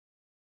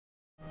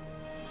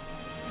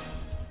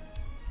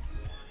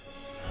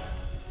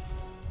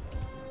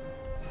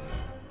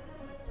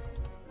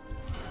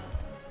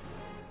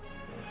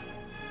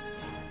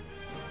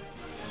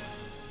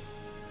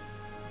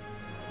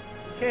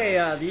Okay,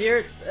 the year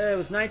it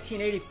was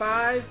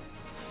 1985.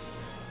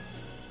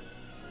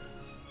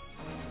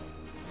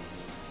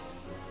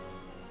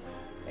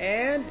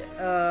 And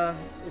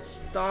it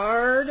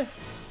starred,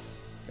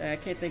 I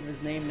can't think of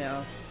his name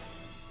now.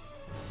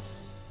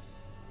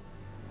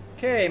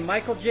 Okay,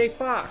 Michael J.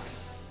 Fox.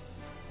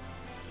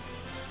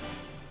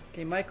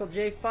 Okay, Michael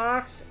J.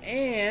 Fox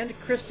and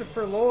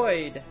Christopher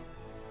Lloyd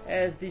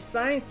as the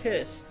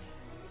scientist.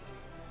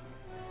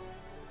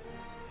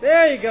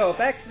 There you go,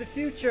 Back to the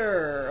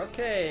Future.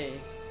 Okay.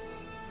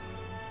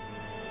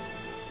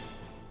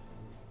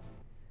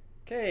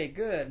 Okay,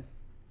 good.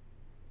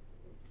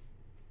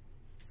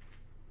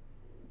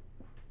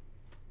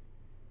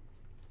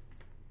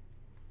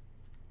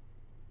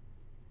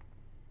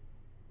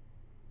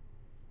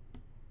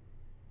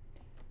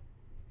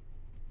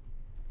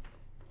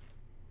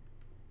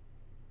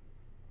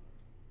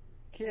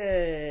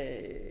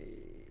 Okay.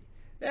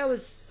 That was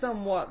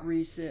somewhat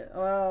recent.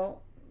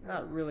 Well,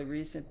 not really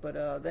recent, but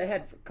they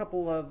had a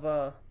couple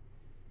of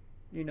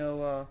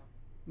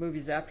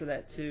movies after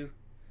that too.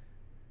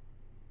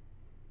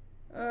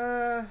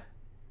 I'm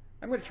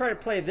going to try to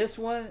play this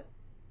one.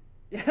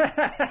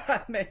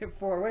 I made it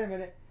 4. Wait a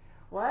minute.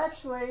 Well,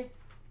 actually,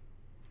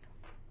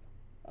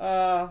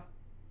 as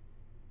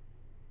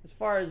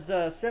far as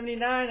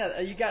 79,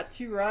 you got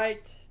 2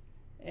 right,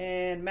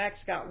 and Max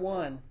got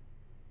 1.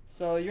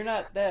 So you're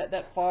not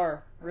that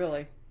far,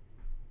 really.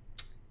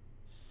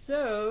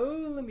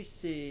 So let me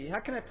see. How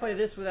can I play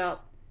this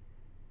without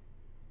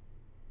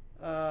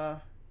Nah,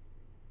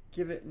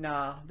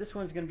 this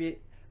one's gonna be.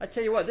 I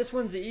tell you what, this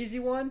one's the easy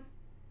one.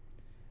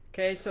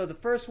 Okay, so the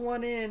first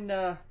one in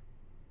that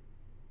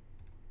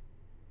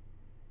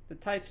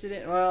types it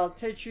in. Well, I'll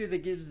tell you the truth,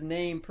 that gives the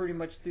name pretty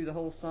much through the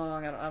whole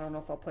song. I don't know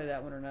if I'll play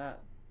that one or not.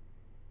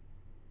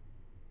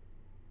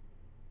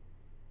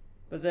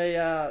 But they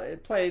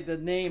play the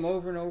name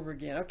over and over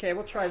again. Okay,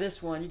 we'll try this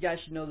one. You guys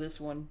should know this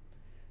one.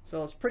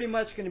 So it's pretty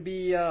much going to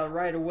be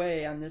right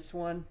away on this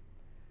one.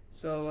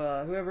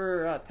 So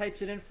whoever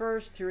types it in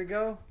first, here we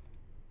go.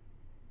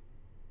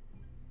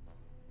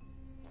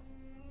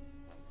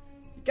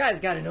 You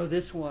guys got to know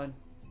this one.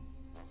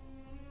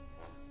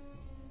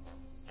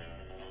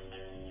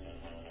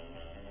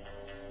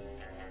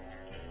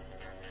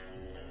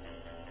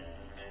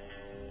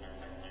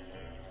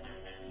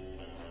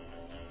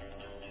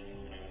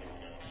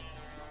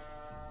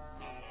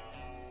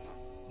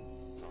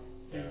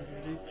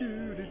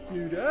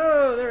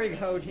 Oh, there we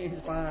go, James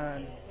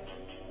Bond.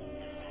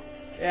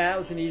 Yeah, that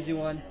was an easy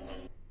one.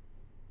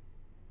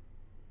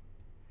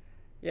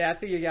 Yeah, I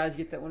figure you guys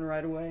get that one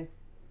right away.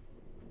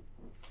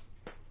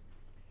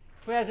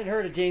 Who hasn't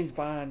heard of James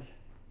Bond?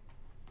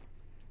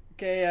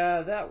 Okay,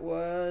 that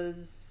was...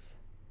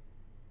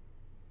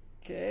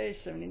 Okay,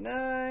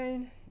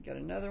 79. Got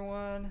another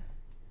one.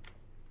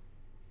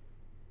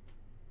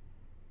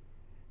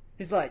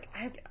 He's like,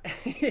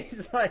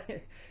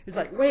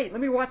 wait,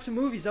 let me watch some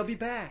movies. I'll be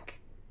back.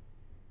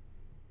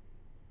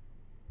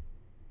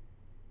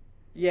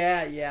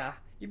 Yeah.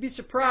 You'd be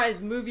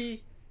surprised.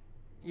 Movie.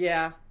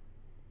 Yeah.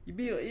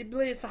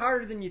 It's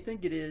harder than you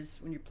think it is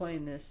when you're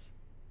playing this.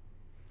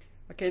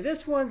 Okay, this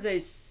one's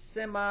a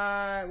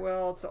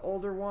well, it's an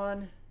older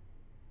one.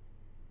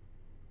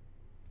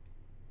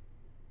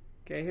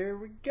 Okay, here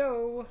we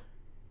go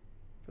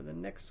for the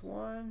next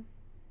one.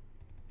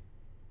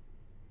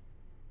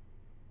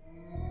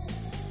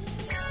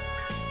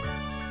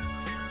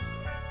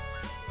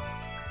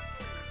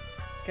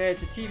 Okay,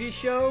 it's a TV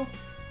show.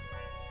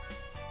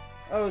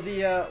 Oh,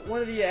 the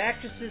one of the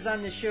actresses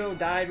on the show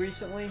died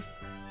recently,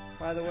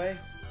 by the way.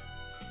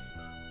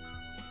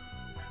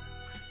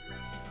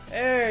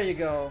 There you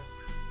go.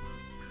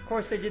 Of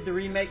course, they did the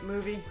remake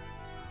movie.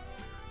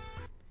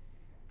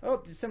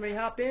 Oh, did somebody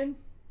hop in?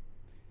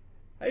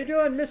 How you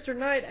doing, Mr.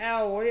 Night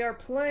Owl? We are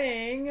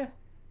playing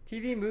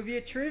TV Movie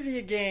a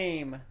Trivia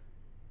game.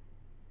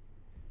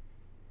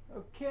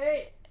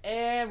 Okay,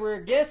 and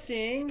we're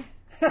guessing.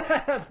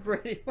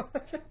 Brady,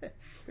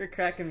 you're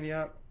cracking me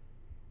up.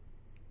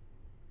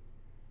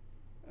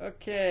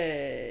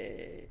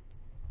 Okay,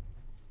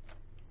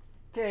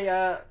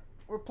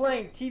 we're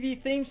playing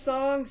TV theme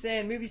songs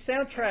and movie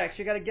soundtracks.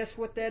 You got to guess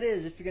what that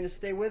is if you're going to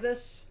stay with us.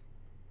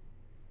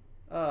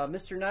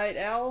 Mr. Night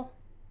Owl,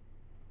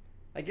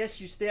 I guess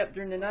you stay up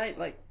during the night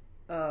like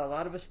a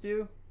lot of us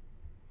do.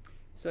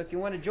 So if you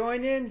want to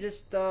join in,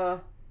 just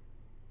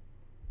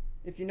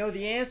if you know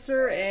the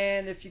answer,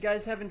 and if you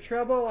guys having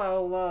trouble,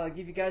 I'll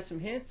give you guys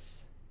some hints.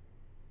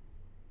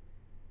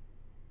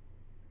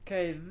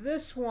 Okay,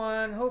 this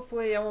one,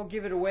 hopefully I won't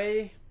give it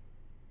away.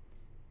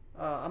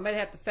 I might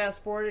have to fast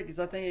forward it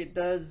because I think it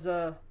does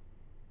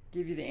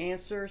give you the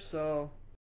answer. So